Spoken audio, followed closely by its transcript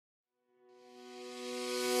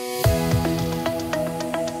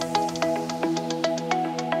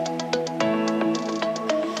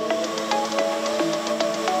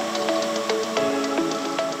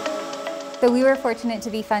So we were fortunate to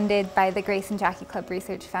be funded by the Grayson Jockey Club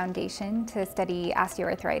Research Foundation to study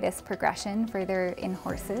osteoarthritis progression further in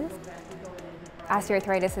horses.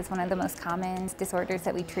 Osteoarthritis is one of the most common disorders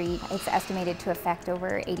that we treat. It's estimated to affect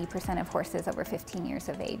over 80% of horses over 15 years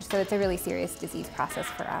of age, so it's a really serious disease process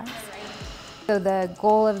for us. So the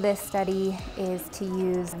goal of this study is to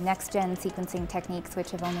use next-gen sequencing techniques,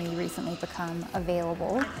 which have only recently become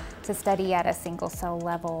available, to study at a single cell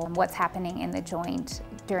level what's happening in the joint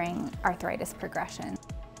during arthritis progression.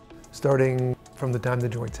 Starting from the time the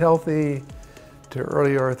joint's healthy, to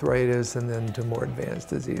early arthritis, and then to more advanced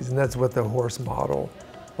disease. And that's what the horse model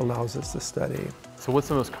allows us to study. So what's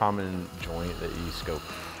the most common joint that you scope?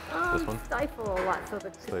 This one? Stifle a lot.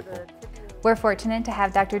 So We're fortunate to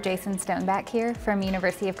have Dr. Jason Stoneback here from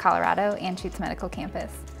University of Colorado Anschutz Medical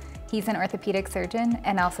Campus. He's an orthopedic surgeon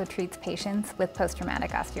and also treats patients with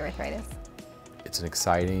post-traumatic osteoarthritis. It's an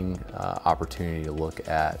exciting opportunity to look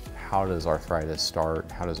at how does arthritis start,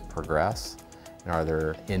 how does it progress, and are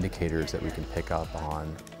there indicators that we can pick up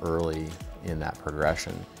on early in that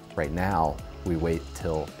progression. Right now, we wait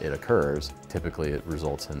till it occurs. Typically, it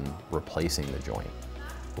results in replacing the joint,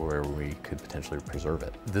 where we could potentially preserve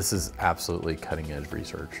it. This is absolutely cutting-edge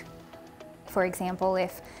research. For example,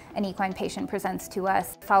 if an equine patient presents to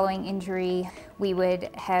us following injury, we would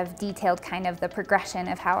have detailed kind of the progression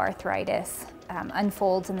of how arthritis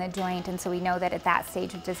unfolds in the joint, and so we know that at that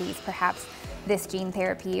stage of disease, perhaps this gene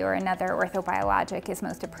therapy or another orthobiologic is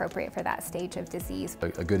most appropriate for that stage of disease.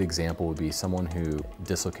 A good example would be someone who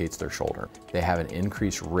dislocates their shoulder. They have an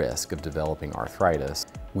increased risk of developing arthritis.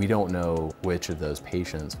 We don't know which of those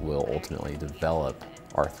patients will ultimately develop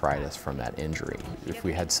arthritis from that injury. If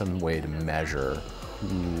we had some way to measure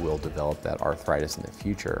who will develop that arthritis in the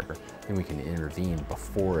future, then we can intervene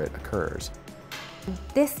before it occurs.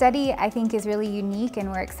 This study, I think, is really unique,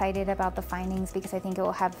 and we're excited about the findings because I think it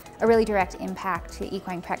will have a really direct impact to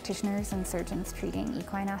equine practitioners and surgeons treating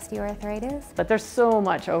equine osteoarthritis. But there's so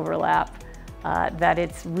much overlap that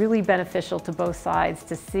it's really beneficial to both sides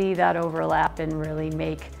to see that overlap and really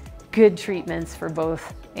make good treatments for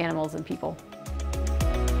both animals and people.